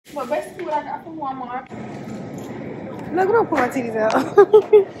But basically what I got from Walmart. Look, I'm gonna pull my titties out.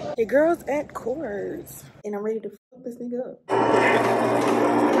 Hey, girls at Coors. And I'm ready to fuck this nigga up.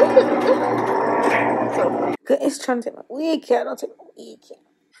 So, good. It's trying to take my wig out. Don't take my wig out.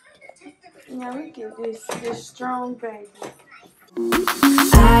 Yeah, we get this strong baby.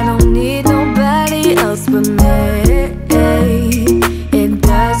 I don't need nobody else but me. It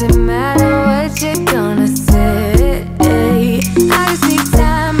doesn't matter what you're gonna say. I just need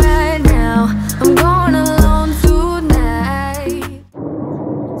time right now. I'm going alone tonight.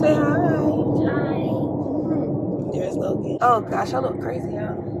 Say hi. Hi. There's Logan. Oh gosh, I look crazy,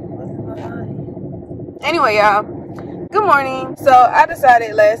 y'all. Anyway, y'all. Good morning. So I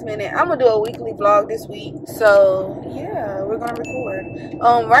decided last minute I'm gonna do a weekly vlog this week. So yeah, we're gonna record.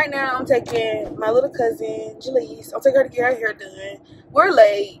 Right now I'm taking my little cousin Jalise. I'm taking her to get her hair done. We're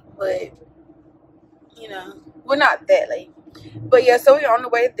late, but you know, we're not that late. But yeah, so we're on the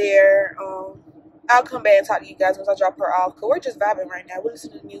way there. I'll come back and talk to you guys once I drop her off, because we're just vibing right now. We're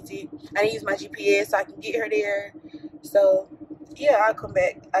listening to music. I need to use my GPS so I can get her there. So yeah, I'll come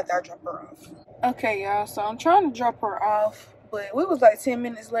back after I drop her off. Okay, y'all, so I'm trying to drop her off, but we was like 10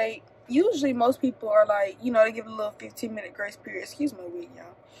 minutes late. Usually most people are like, you know, they give a little 15-minute grace period. Excuse my wig,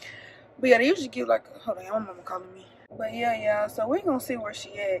 y'all. But yeah, they usually give like, hold on, my mama calling me. But yeah, y'all, so we're gonna see where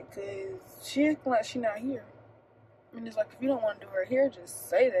she at, because she acting like she not here. I mean, it's like, if you don't want to do her hair, just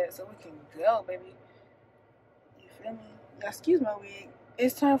say that so we can go, baby. You feel me? Now, excuse my wig.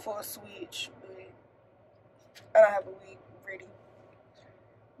 It's time for a switch, but I don't have a wig ready.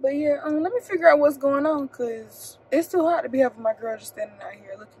 But yeah, let me figure out what's going on, because it's too hot to be having my girl just standing out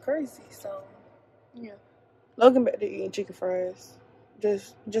here looking crazy. So yeah, Logan back there eating chicken fries,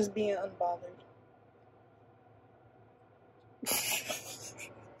 just being unbothered.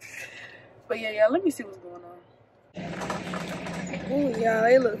 But yeah, y'all, let me see what's going on. Oh y'all,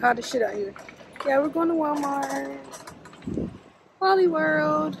 it look hot as shit out here. Yeah, we're going to Walmart, Wally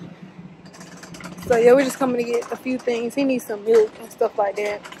World. So yeah, we're just coming to get a few things. He needs some milk and stuff like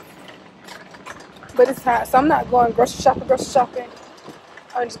that. But it's hot, so I'm not going grocery shopping.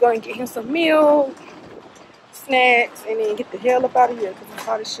 I'm just going to get him some milk, snacks, and then get the hell up out of here because it's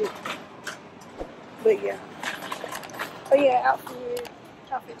hot as shit. But yeah. But yeah, outfit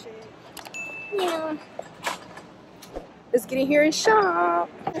check. Yeah. Let's get in here and shop.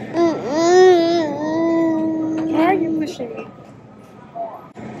 Why are you pushing me?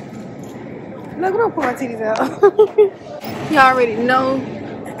 Look, don't pull my titties out. Y'all already know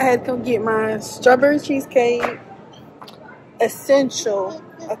I had to come get my strawberry cheesecake essential.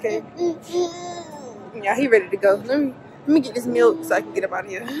 Okay. Yeah, he ready to go. Let me get this milk so I can get up out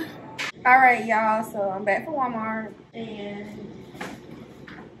of here. Alright, y'all, so I'm back from Walmart and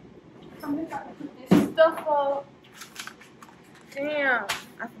I'm about to put this stuff up. Damn,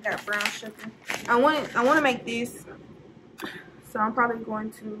 I forgot brown sugar. I want to make this. So I'm probably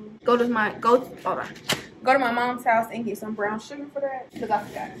going to go to my mom's house and get some brown sugar for that, because I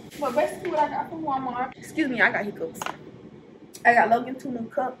forgot. But basically what I got from Walmart, excuse me, I got hiccups. I got Logan 2 new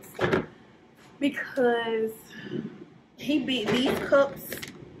cups because he beat these cups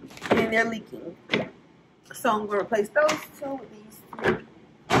and they're leaking. So I'm gonna replace those two with these.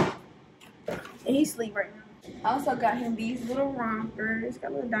 And he's asleep right now. I also got him these little rompers,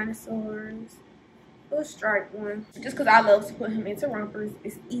 got little dinosaurs. Little striped one, just because I love to put him into rompers.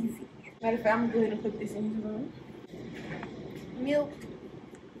 It's easy. Matter of fact, I'm gonna go ahead and put this in his room. Milk.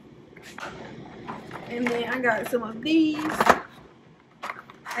 And then I got some of these.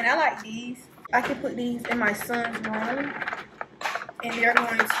 And I like these. I can put these in my son's room. And they're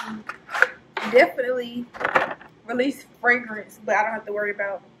going to definitely release fragrance, but I don't have to worry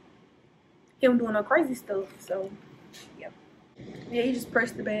about him doing no crazy stuff. So, yeah. Yeah, you just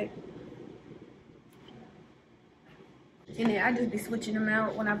press the back. And then I just be switching them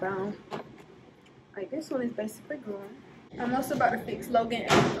out when I buy them. Like this one is basically growing. I'm also about to fix Logan.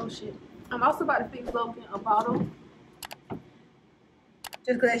 Oh shit. I'm also about to fix Logan a bottle.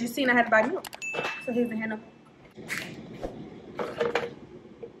 Just because as you seen I had to buy milk. So here's the hand up.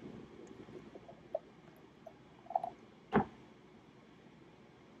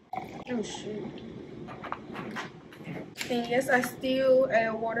 Oh shit. And yes, I still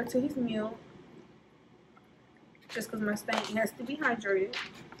add water to his milk. Just because my stain has to be hydrated.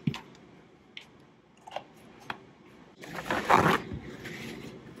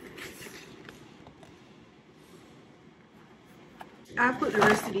 I'll put the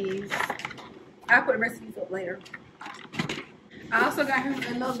rest of these up later. I also got him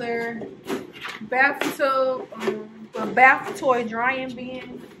another bath tub, a bath toy drying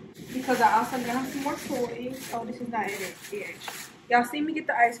bin, because I also got him some more toys. Oh, this is not it. Y'all see me get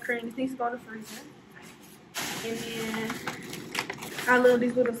the ice cream. This needs to go in the freezer. And then I love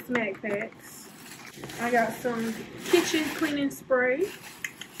these little snack packs. I got some kitchen cleaning spray.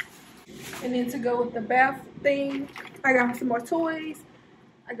 And then to go with the bath thing, I got him some more toys.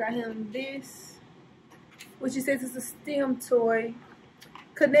 I got him this, which he says is a STEM toy.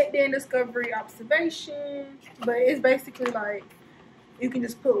 Connecting, discovery, observation. But it's basically like you can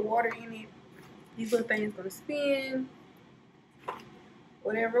just put water in it. These little things gonna spin.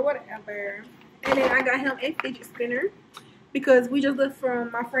 Whatever. And then I got him a fidget spinner because we just left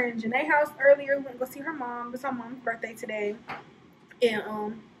from my friend Janae's house earlier. We went to go see her mom. It's her mom's birthday today.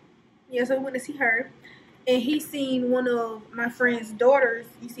 And yeah, so we went to see her. And he seen one of my friend's daughters.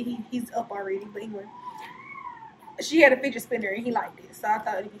 You see, he's up already, but anyway. She had a fidget spinner and he liked it. So I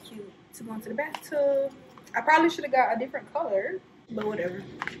thought it'd be cute to go into the bathtub. I probably should have got a different color, but whatever.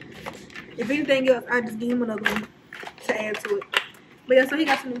 If anything else, I just give him another one to add to it. But yeah, so he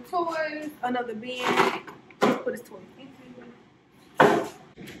got some new toys, another bin. Let's put his toys into.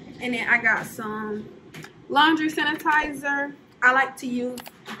 And then I got some laundry sanitizer. I like to use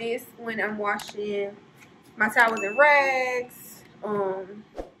this when I'm washing my towels and rags.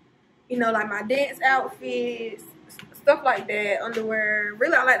 You know, like my dance outfits, stuff like that, underwear.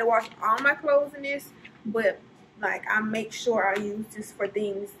 Really, I like to wash all my clothes in this, but like I make sure I use this for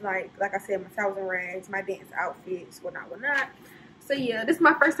things like I said, my towels and rags, my dance outfits, whatnot. So yeah, this is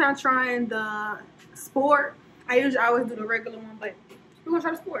my first time trying the sport. I usually always do the regular one, but we're gonna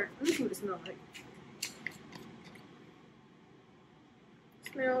try the sport. Let me see what it smells like.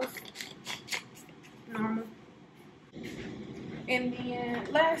 Smells normal. And then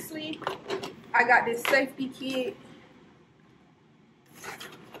lastly, I got this safety kit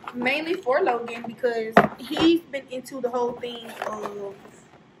mainly for Logan because he's been into the whole thing of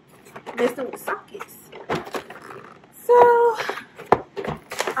messing with sockets. So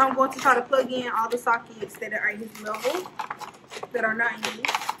I'm going to try to plug in all the sockets that are at his level that are not in use.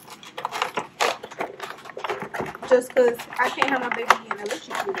 Just because I can't have my baby getting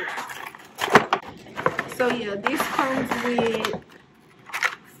electrocuted. So yeah, this comes with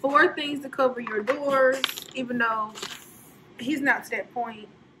 4 things to cover your doors, even though he's not to that point.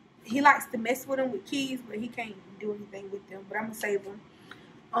 He likes to mess with them with keys, but he can't do anything with them, but I'm gonna save them.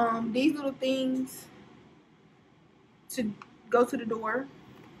 These little things to go to the door,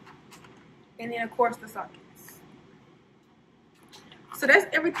 and then of course the sockets. So that's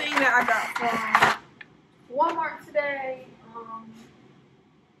everything that I got from Walmart today.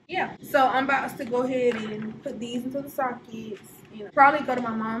 Yeah, so I'm about to go ahead and put these into the sockets. You know, probably go to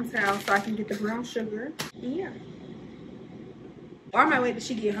my mom's house so I can get the brown sugar. Yeah. Or I might wait till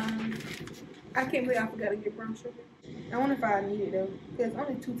she get home. I can't believe I forgot to get brown sugar. I wonder if I need it though, because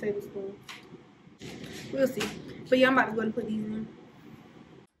only 2 tablespoons. We'll see. But yeah, I'm about to go and put these in.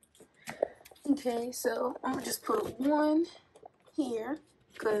 Okay, so I'm gonna just put one here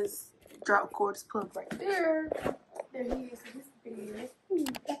because drop cord is plugged right there. There he is in his bed.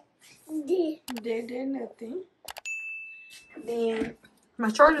 There, nothing. Then my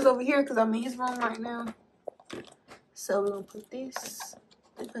charger's over here because I'm in his room right now. So we're gonna put this,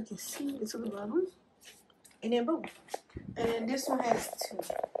 if I can see it, to the bottom. And then boom. And then this one has 2.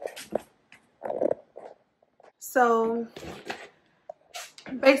 So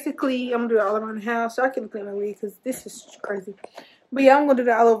basically I'm gonna do it all around the house. So I can clean my wig because this is crazy. But yeah, I'm gonna do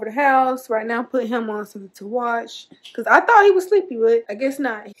that all over the house. Right now, put him on something to watch. Because I thought he was sleepy, but I guess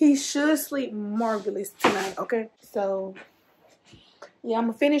not. He should sleep marvelous tonight, okay? So, yeah, I'm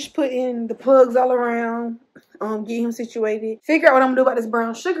gonna finish putting the plugs all around. Get him situated. Figure out what I'm gonna do about this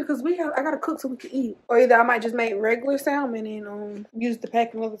brown sugar because I gotta cook so we can eat. Or either I might just make regular salmon and use the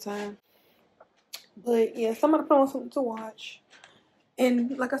pack another time. But yeah, so I'm gonna put on something to watch.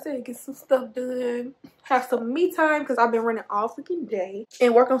 And like I said, get some stuff done. Have some me time because I've been running all freaking day.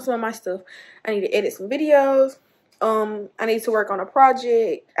 And work on some of my stuff. I need to edit some videos. I need to work on a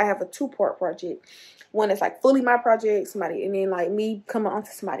project. I have a 2-part project. One that's like fully my project, and then like me coming onto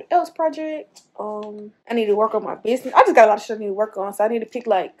somebody else's project. I need to work on my business. I just got a lot of shit I need to work on. So I need to pick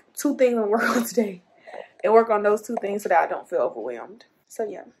like 2 things to work on today. And work on those 2 things so that I don't feel overwhelmed. So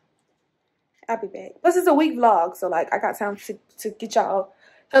yeah. I'll be back. Plus, it's a week vlog, so like I got time to get y'all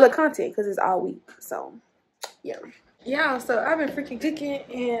hella content because it's all week. So yeah, so I've been freaking cooking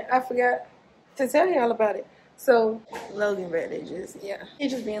and I forgot to tell y'all about it. So Logan ready, he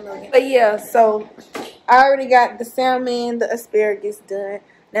just being Logan. But yeah, so I already got the salmon, the asparagus done.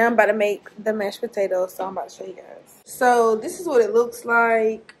 Now I'm about to make the mashed potatoes, so I'm about to show you guys. So this is what it looks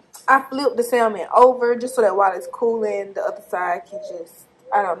like. I flipped the salmon over just so that while it's cooling, the other side can just,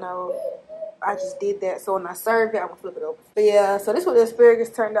 I don't know, I just did that. So when I serve it, I'm gonna flip it over. But yeah, so this is what the asparagus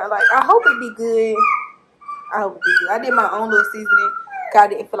turned out like. I hope it be good. I hope it be good. I did my own little seasoning. I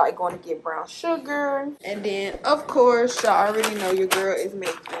didn't feel like going to get brown sugar. And then, of course, y'all already know your girl is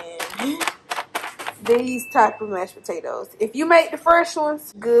making these type of mashed potatoes. If you make the fresh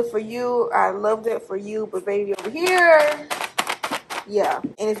ones, good for you. I love that for you. But baby, over here, yeah,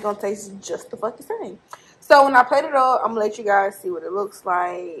 and it's gonna taste just the fucking same. So when I plate it up, I'm gonna let you guys see what it looks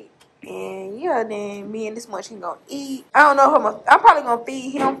like. And yeah, then me and this munchkin gonna eat. I don't know if I'm probably gonna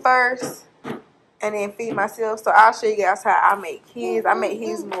feed him first and then feed myself. So I'll show you guys how I make his. I make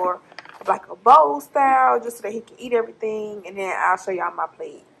his more of like a bowl style, just so that he can eat everything. And then I'll show y'all my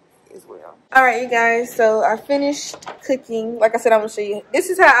plate as well. All right, you guys. So I finished cooking. Like I said, I'm gonna show you. This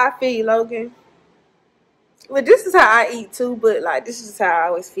is how I feed Logan. Well, this is how I eat too, but like this is how I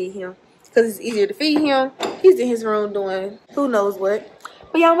always feed him because it's easier to feed him. He's in his room doing who knows what.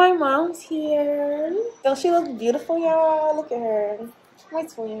 But y'all, my mom's here. Don't she look beautiful, y'all? Look at her. My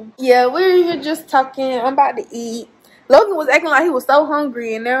twin. Yeah, we're here just talking. I'm about to eat. Logan was acting like he was so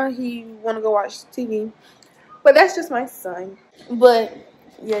hungry, and now he want to go watch TV. But that's just my son. But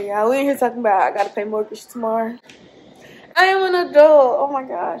yeah, y'all, we're here talking about I gotta pay mortgage tomorrow. I am an adult. Oh my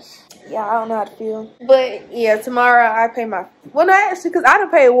gosh. Yeah, I don't know how to feel. But yeah, tomorrow I pay my, well, no, actually, because I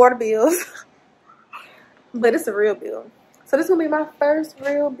don't pay water bills. But it's a real bill. So this is going to be my first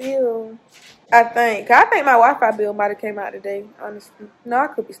real bill, I think. I think my Wi-Fi bill might have came out today, honestly. No, I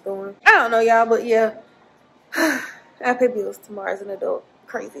could be stolen. I don't know, y'all, but yeah. I pay bills tomorrow as an adult.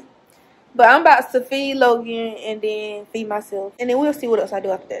 Crazy. But I'm about to feed Logan and then feed myself. And then we'll see what else I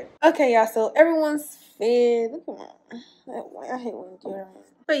do after that. Okay, y'all, so everyone's fed. Look at my, I hate when you do that.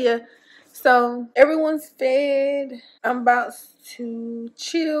 But yeah, so everyone's fed. I'm about to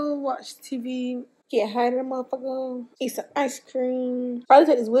chill, watch TV, get high to the motherfucker, eat some ice cream. Probably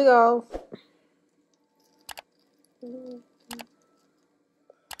take this wig off.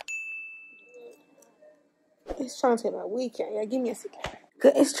 It's trying to take my wig out. Yeah, give me a second.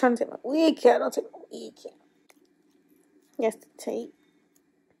 Cause it's trying to take my wig out. Don't take my wig out. That's the tape.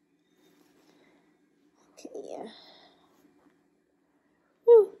 Okay, yeah.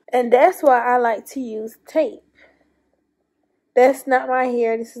 Whew. And that's why I like to use tape. That's not my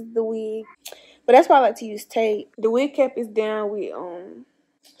hair. This is the wig. But that's why I like to use tape. The wig cap is down with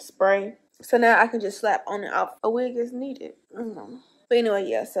spray. So now I can just slap on and off a wig as needed. But anyway,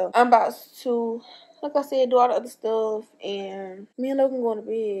 yeah. So I'm about to, like I said, do all the other stuff. And me and Logan going to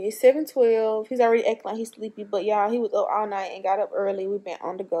bed. It's 7:12. He's already acting like he's sleepy. But y'all, he was up all night and got up early. We've been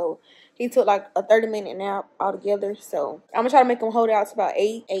on the go. He took like a 30-minute nap altogether. So I'm going to try to make him hold out to about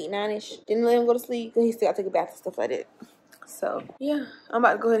 8, 9-ish. Didn't let him go to sleep because he still got to take a bath and stuff like that. So yeah, I'm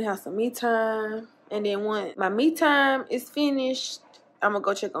about to go ahead and have some me time. And then when my me time is finished, I'm gonna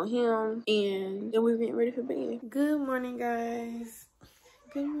go check on him. And then we're getting ready for bed. Good morning, guys.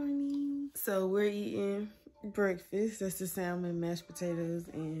 Good morning. So we're eating breakfast. That's the salmon, mashed potatoes,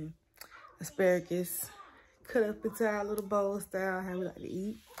 and asparagus cut up into our little bowl style, how we like to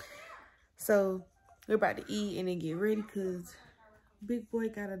eat. So we're about to eat and then get ready because big boy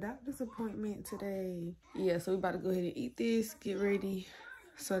got a doctor's appointment today. Yeah, so we about to go ahead and eat this, get ready,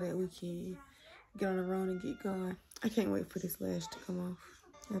 so that we can get on the road and get going. I can't wait for this lash to come off.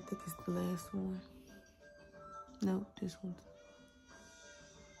 I think it's the last one. No, this one.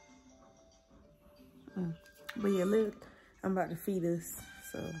 But yeah, look, I'm about to feed us,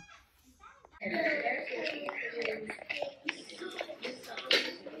 so.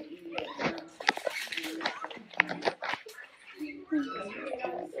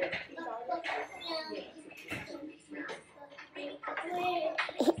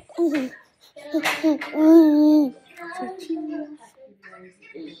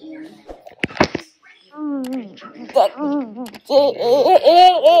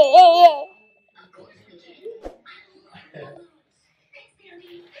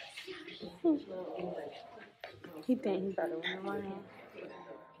 He think he better run around.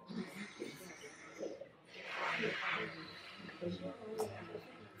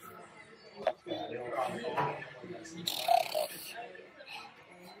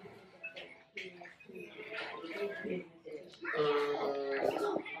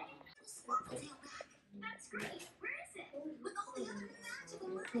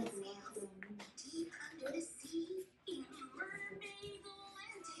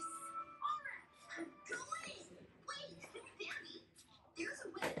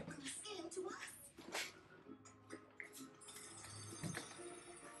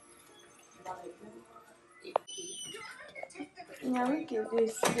 Now look at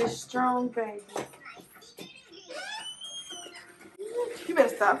this strong baby. You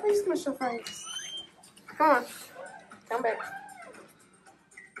better stop. Please smush your face. Come on. Come back.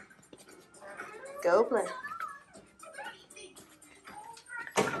 Go play.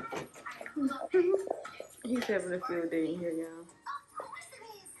 He's having a field day in here, y'all.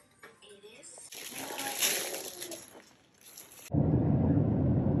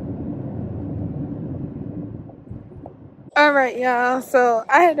 All right, y'all. So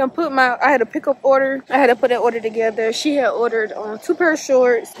I had to put a pickup order. I had to put that order together. She had ordered 2 pair of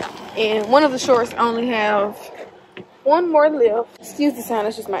shorts, and one of the shorts only have 1 more left. Excuse the sound.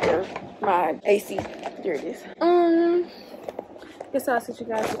 That's just my AC. There it is. Guess I'll sit you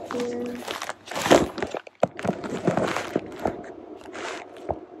guys again.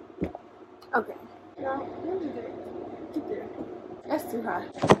 Okay. No, get there. That's too high.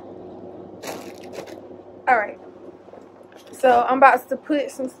 All right. So I'm about to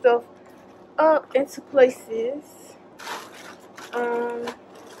put some stuff up into places.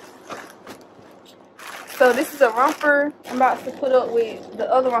 So this is a romper I'm about to put up with the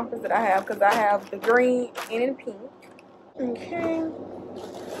other rompers that I have, because I have the green and the pink. Okay.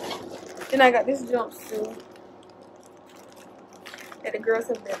 Then I got this jumpsuit that the girls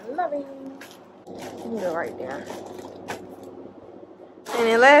have been loving. You can go right there. And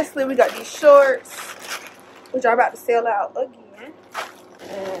then lastly, we got these shorts, which are about to sell out again.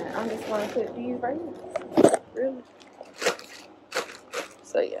 And I'm just going to put these right here. Really.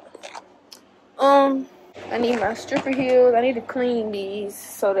 So yeah. I need my stripper heels. I need to clean these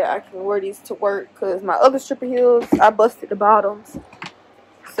so that I can wear these to work, because my other stripper heels, I busted the bottoms.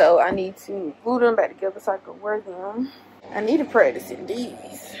 So I need to glue them back together so I can wear them. I need to practice in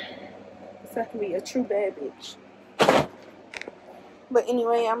these so I can be a true bad bitch. But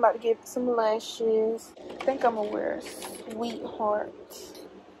anyway, I'm about to get some lashes. I think I'm gonna wear a sweetheart.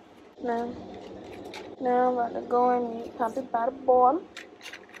 Now I'm about to go and pump it by the bottom.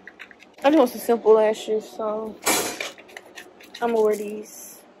 I just want some simple lashes, so I'm gonna wear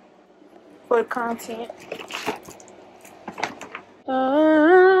these for the content.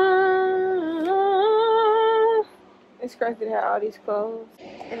 It's crazy to have all these clothes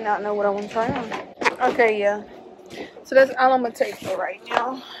and not know what I want to try on. Okay, yeah. So that's all I'm gonna take for right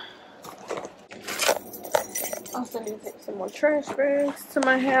now. Also need to take some more trash bags to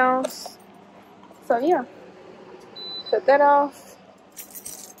my house. So yeah, cut that off.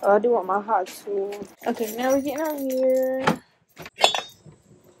 I do want my hot tool. Okay, now we're getting out here.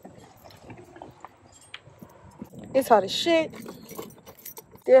 It's hot as shit.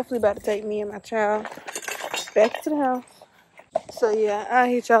 Definitely about to take me and my child back to the house. So yeah, I'll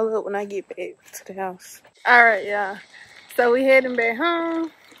hit y'all up when I get back to the house. Alright, y'all. So we heading back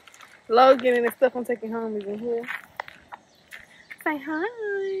home. Logan and the stuff I'm taking home is in here. Say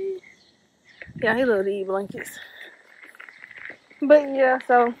hi. Yeah, he love to eat blankets. But yeah,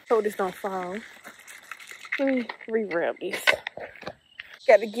 so hope this don't fall. Let me rewrap this.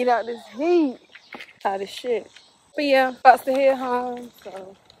 Got to get out this heat. Hot as shit. But yeah, about to head home.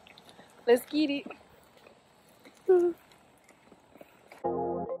 So let's get it.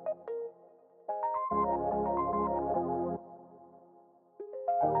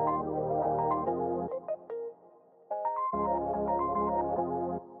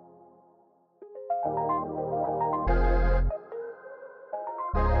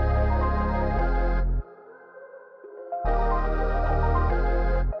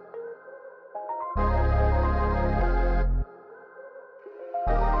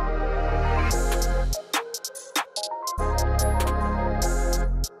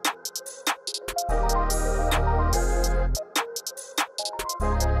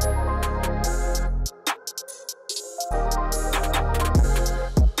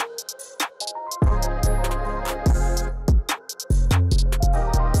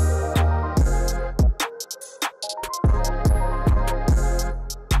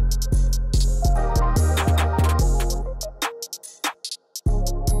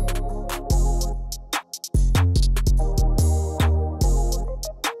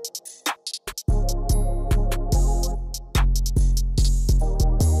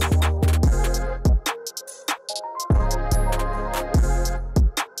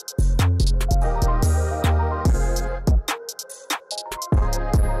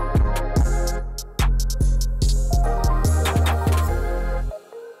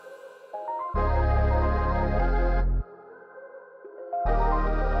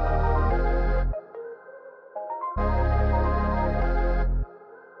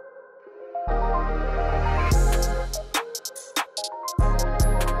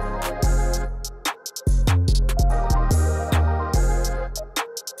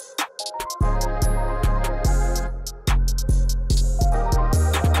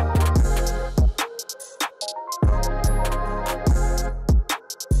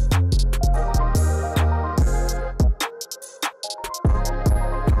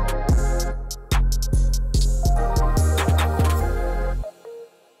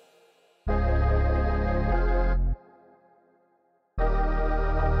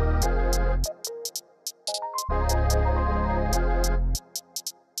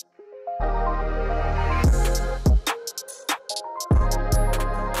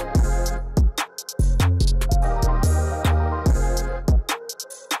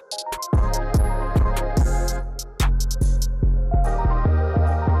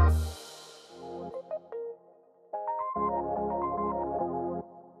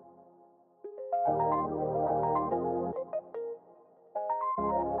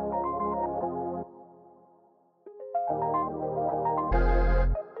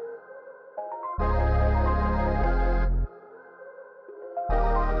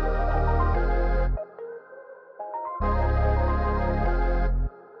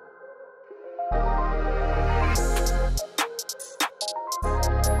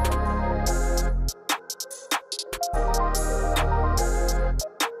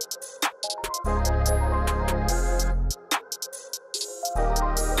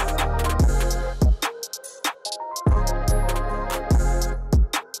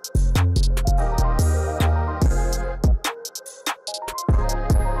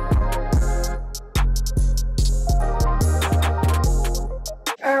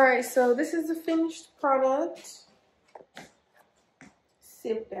 Alright, so this is the finished product.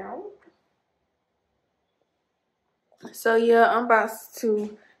 Sipped out. So yeah, I'm about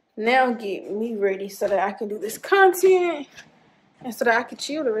to now get me ready so that I can do this content and so that I can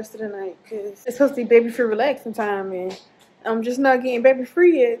chill the rest of the night, because it's supposed to be baby free relaxing time and I'm just not getting baby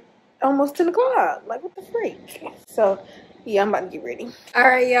free at almost 10 o'clock. Like, what the freak? So yeah, I'm about to get ready.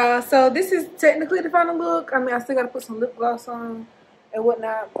 Alright, y'all, so this is technically the final look. I mean, I still gotta put some lip gloss on and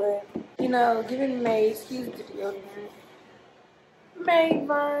whatnot, but you know, giving May, excuse the deodorant, May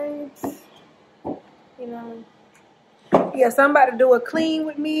vibes, you know. Yeah, so I'm about to do a clean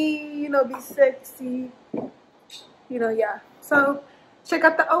with me, you know, be sexy, you know, yeah. So check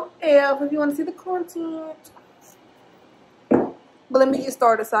out the OF if you want to see the content. But let me get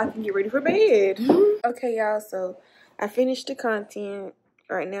started so I can get ready for bed. Okay, y'all, so I finished the content.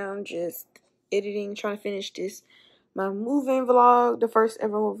 Right now I'm just editing, trying to finish this. My move-in vlog, the first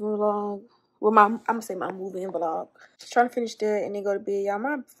ever move-in vlog. Well, I'm gonna say my move-in vlog. Just trying to finish that and then go to bed. Y'all,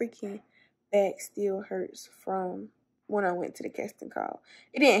 my freaking back still hurts from when I went to the casting call.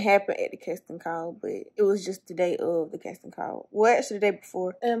 It didn't happen at the casting call, but it was just the day of the casting call. Well, actually the day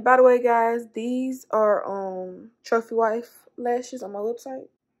before. And by the way, guys, these are trophy wife lashes on my website.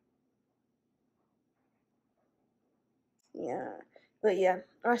 Yeah. But yeah,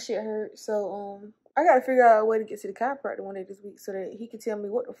 my shit hurt. So I gotta figure out a way to get to the chiropractor one day this week so that he can tell me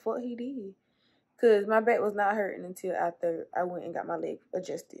what the fuck he did. Cause my back was not hurting until after I went and got my leg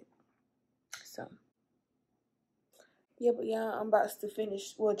adjusted. So yeah, but yeah, I'm about to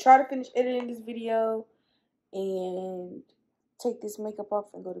finish, well, try to finish editing this video and take this makeup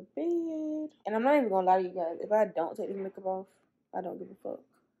off and go to bed. And I'm not even gonna lie to you guys, if I don't take this makeup off, I don't give a fuck.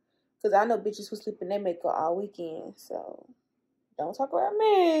 Because I know bitches who sleep in their makeup all weekend, so don't talk about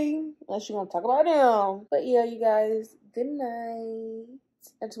me unless you want to talk about them. But yeah, you guys, good night.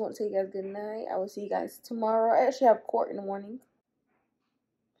 I just want to tell you guys good night. I will see you guys tomorrow. I actually have court in the morning.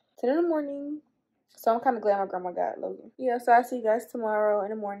 10 in the morning. So I'm kind of glad my grandma got Logan. Yeah, so I'll see you guys tomorrow in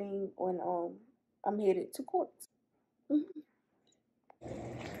the morning when I'm headed to court.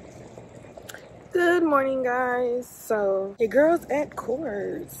 Good morning, guys. So your girl's at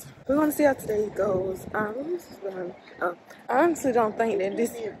court. We're gonna see how today goes. I honestly don't think that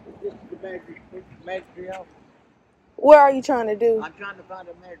this. What are you trying to do? I'm trying to find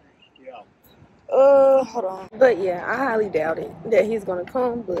a marriage job. Hold on. But yeah, I highly doubt it that he's gonna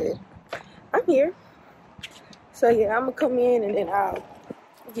come, but I'm here. So yeah, I'm gonna come in and then I'll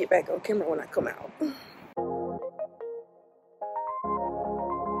get back on camera when I come out.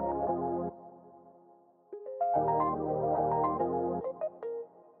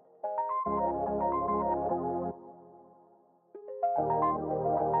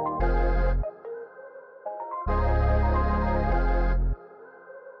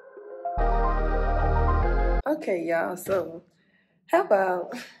 Okay, y'all, so how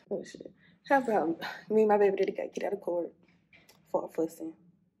about me and my baby daddy got to get out of court for fussing.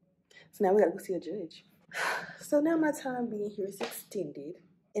 So now we gotta go see a judge. So now my time being here is extended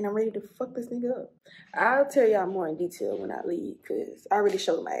and I'm ready to fuck this nigga up. I'll tell y'all more in detail when I leave because I already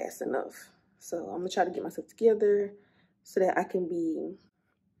showed my ass enough. So I'm gonna try to get myself together so that I can be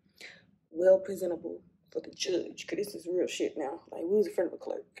well presentable for the judge, because this is real shit now. Like, we was in front of a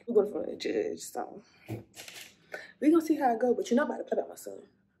clerk. We're going in front of the judge, so we gonna see how it go. But you're not about to play about my son,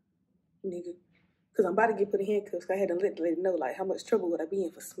 nigga. Because I'm about to get put in handcuffs. I had to let the lady know, like, how much trouble would I be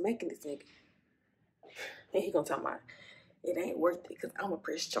in for smacking this nigga. And he gonna tell me it ain't worth it because I'm gonna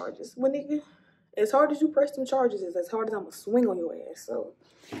press charges. Well, nigga, as hard as you press them charges is as hard as I'm gonna swing on your ass. So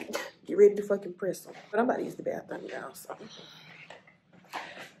get ready to fucking press them. But I'm about to use the bathroom now, so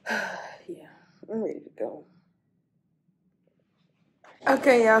yeah, I'm ready to go.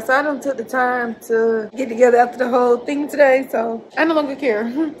 Okay, y'all, so I done took the time to get together after the whole thing today, so I no longer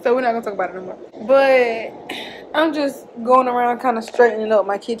care. So we're not gonna talk about it no more. But I'm just going around kind of straightening up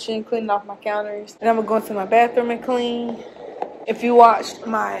my kitchen, cleaning off my counters, and I'm gonna go into my bathroom and clean. If you watched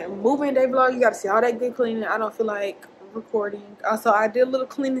my moving day vlog, you gotta see all that good cleaning. I don't feel like recording. Also, I did a little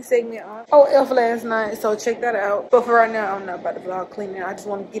cleaning segment on OF last night, so check that out. But for right now, I'm not about to vlog cleaning. I just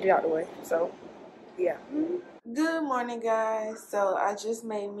want to get it out of the way, so yeah. Good morning, guys. So I just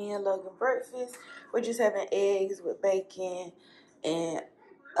made me and Logan breakfast. We're just having eggs with bacon and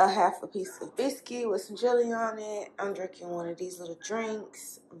a half a piece of biscuit with some jelly on it. I'm drinking one of these little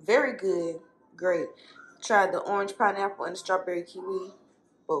drinks. Very good. Great. Tried the orange pineapple and the strawberry kiwi.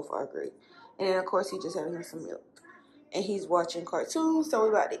 Both are great. And then, of course, he just having some milk. And he's watching cartoons, so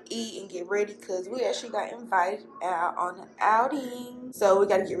we're about to eat and get ready because we actually got invited out on an outing. So we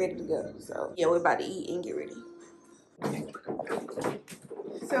got to get ready to go. So, yeah, we're about to eat and get ready.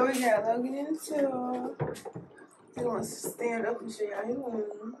 So we got Logan and Till. He wants to stand up and show y'all his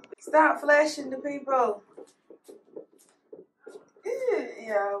room. Stop flashing the people.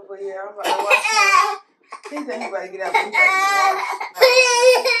 Yeah, but yeah, I'm about to watch him. He think he about to get out.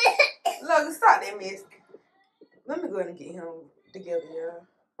 Logan, stop that mess. Let me go ahead and get him together, y'all.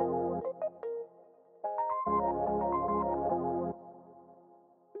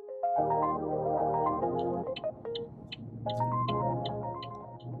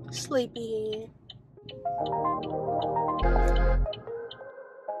 Sleepyhead.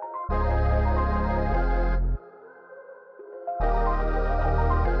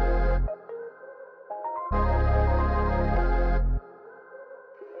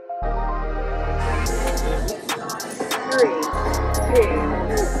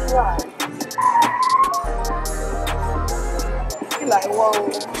 He like, whoa.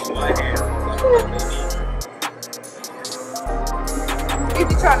 He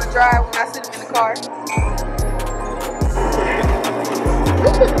be trying to drive when I sit him in the car.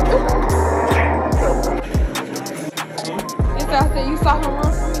 That's how I said you saw him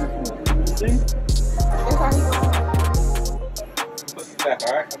run from me. See? That's how he going. Put it back,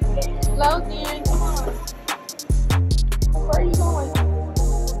 alright? Logan, come on. Where are you going?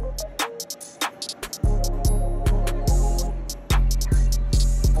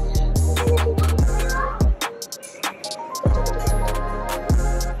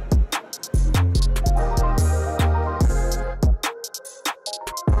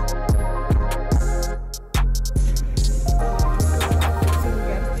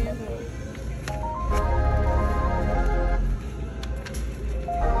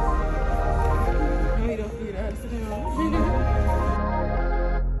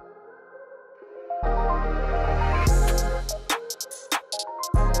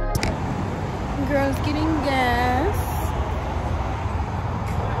 Girls getting gas.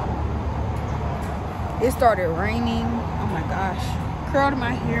 It started raining. Oh my gosh. Curled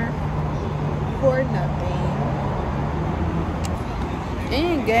my hair for nothing.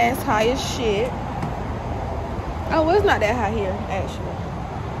 And gas high as shit. Oh, well, it's not that high here, actually.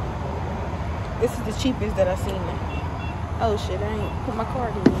 This is the cheapest that I've seen. Oh shit, I ain't put my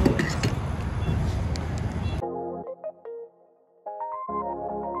card in yet.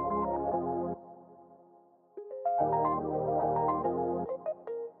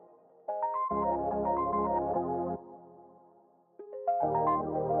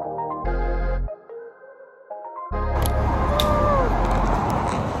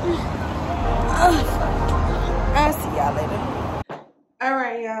 I'll see y'all later.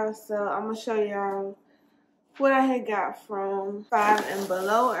 Alright, y'all, so I'm gonna show y'all what I had got from 5 and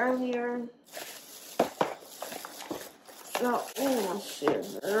Below earlier. So, oh shit.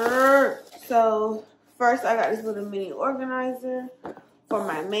 So, first I got this little mini organizer for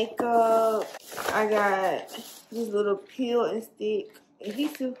my makeup. I got these little peel and stick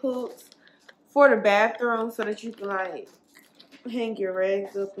adhesive hooks for the bathroom so that you can like hang your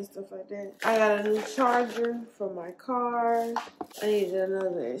rags up and stuff like that. I got a new charger for my car. I needed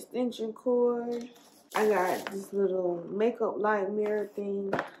another extension cord. I got this little makeup light mirror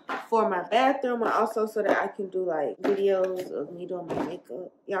thing for my bathroom, and also so that I can do like videos of me doing my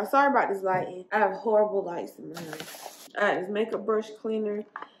makeup. Y'all, sorry about this lighting. I have horrible lights in my house. I got this makeup brush cleaner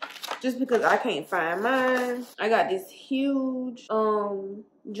just because I can't find mine. I got this huge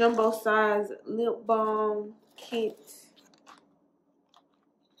jumbo size lip balm kit.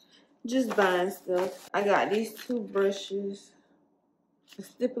 Just buying stuff. I got these 2 brushes, a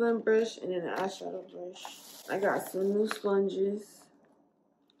stippling brush and then an eyeshadow brush. I got some new sponges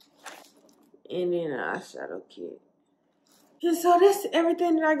and then an eyeshadow kit. And so that's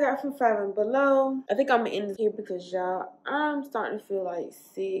everything that I got from 5 and Below. I think I'm gonna end it here because y'all, I'm starting to feel like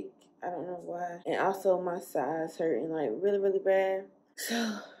sick. I don't know why. And also my sides hurting like really, really bad.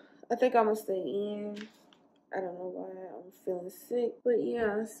 So I think I'm gonna stay in. I don't know why I'm feeling sick, but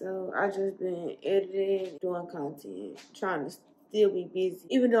yeah, so I just been editing, doing content, trying to still be busy,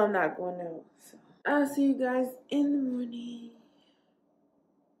 even though I'm not going out. So I'll see you guys in the morning.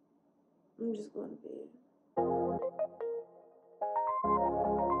 I'm just going to bed.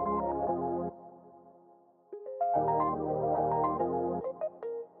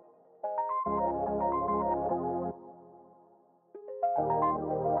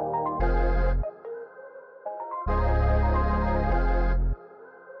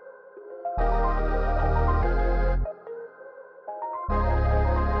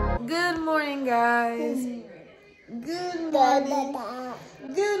 Good morning, guys. Good morning.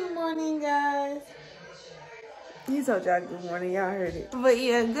 Good morning, guys. He told y'all good morning, y'all heard it. But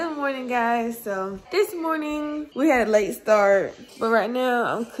yeah, good morning guys. So this morning we had a late start, but right now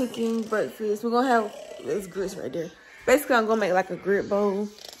I'm cooking breakfast. We're gonna have this grits right there. Basically I'm gonna make like a grit bowl.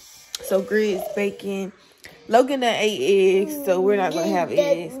 So grits, bacon. Logan done ate eggs, so we're not gonna have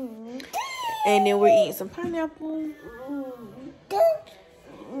eggs. And then we're eating some pineapple.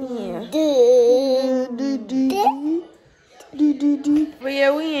 Yeah. But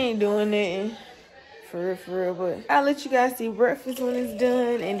yeah, we ain't doing nothing. For real, but I'll let you guys see breakfast when it's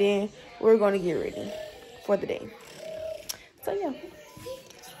done, and then we're gonna get ready for the day. So yeah,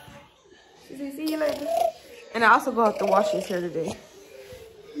 see you later. And I also go have to wash his hair today.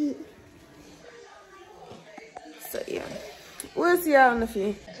 So yeah, we'll see y'all in the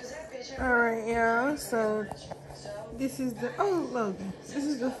few. All right, y'all. So this is the Logan. This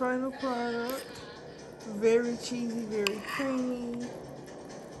is the final product. Very cheesy, very creamy.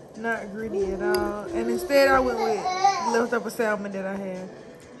 Not gritty at all. And instead I went with leftover salmon that I had.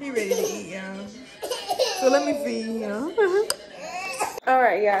 He ready to eat, y'all. So let me feed him.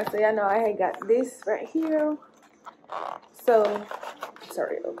 Alright, y'all. So y'all know I had got this right here. So,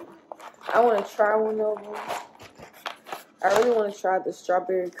 sorry, okay. I want to try one of them. I really want to try the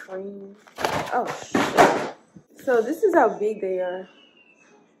strawberry cream. Oh, shit. So this is how big they are.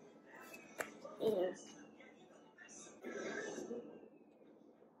 Yeah.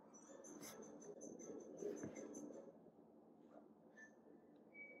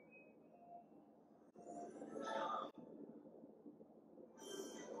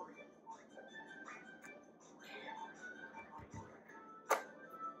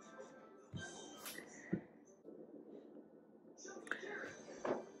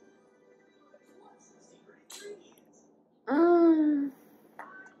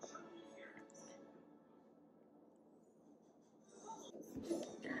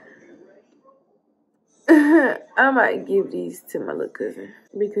 I might give these to my little cousin,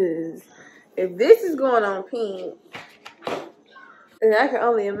 because if this is going on pink, then I can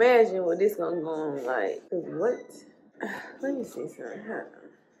only imagine what this gonna go on like. What? Let me see something.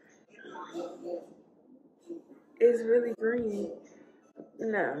 It's really green.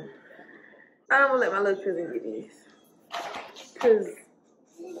 No, I'm gonna let my little cousin get these. Cause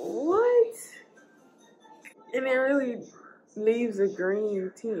what? And it really leaves a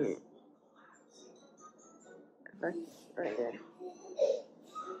green tint. Like right there.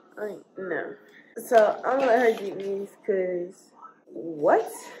 No. So I'm gonna let her get these, cause what?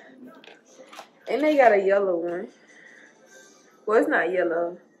 And they got a yellow one. Well, it's not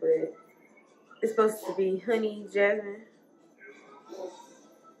yellow, but it's supposed to be honey jasmine.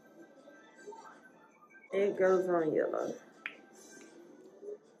 It goes on yellow.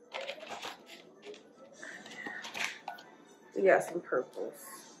 We got some purples.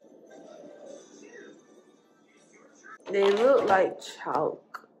 They look like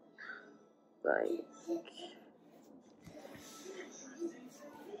chalk. Like,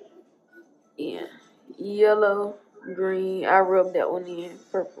 yeah. Yellow, green. I rubbed that one in.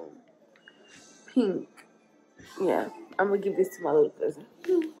 Purple. Pink. Yeah. I'm gonna give this to my little cousin.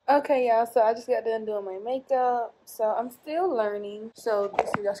 Okay, y'all. So I just got done doing my makeup. So I'm still learning. So this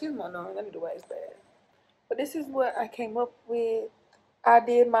is, excuse my nose. I need to wax that. But this is what I came up with. I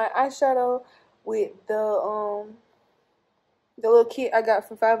did my eyeshadow with the little kit I got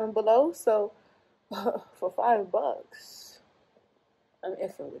from Five and Below. So for $5, I'm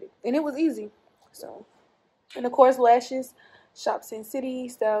effing with it, and it was easy. So, and of course lashes, shop Cinn City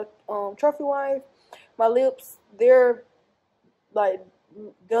style trophy wife. My lips, they're like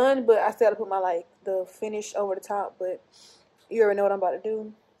done, but I still gotta put my the finish over the top. But you already know what I'm about to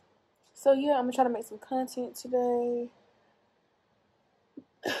do. So yeah, I'm gonna try to make some content today.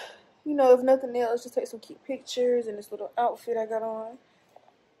 You know, if nothing else, just take some cute pictures in this little outfit I got on.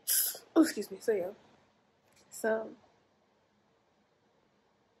 Oh, excuse me. So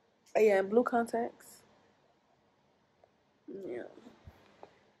yeah, yeah, and blue contacts. Yeah.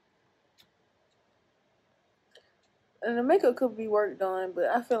 And the makeup could be worked on, but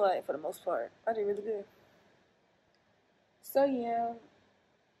I feel like for the most part, I did really good. So yeah,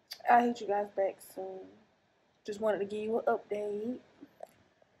 I'll hit you guys back soon. Just wanted to give you an update.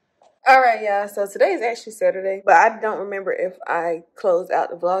 Alright, y'all, so today is actually Saturday, but I don't remember if I closed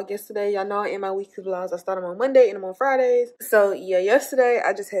out the vlog yesterday. Y'all know in my weekly vlogs, I start them on Monday and I'm on Fridays. So yeah, yesterday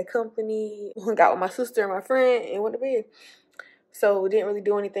I just had company, got with my sister and my friend, and went to bed. So we didn't really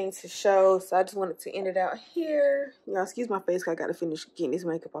do anything to show, so I just wanted to end it out here. Y'all, excuse my face, cause I gotta finish getting this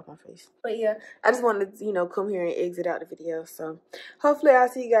makeup off my face. But yeah, I just wanted to, you know, come here and exit out the video. So hopefully I'll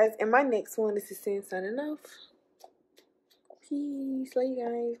see you guys in my next one. This is Cinn signing off. Peace. Love you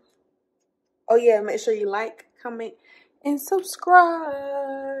guys. Oh yeah, make sure you like, comment, and subscribe.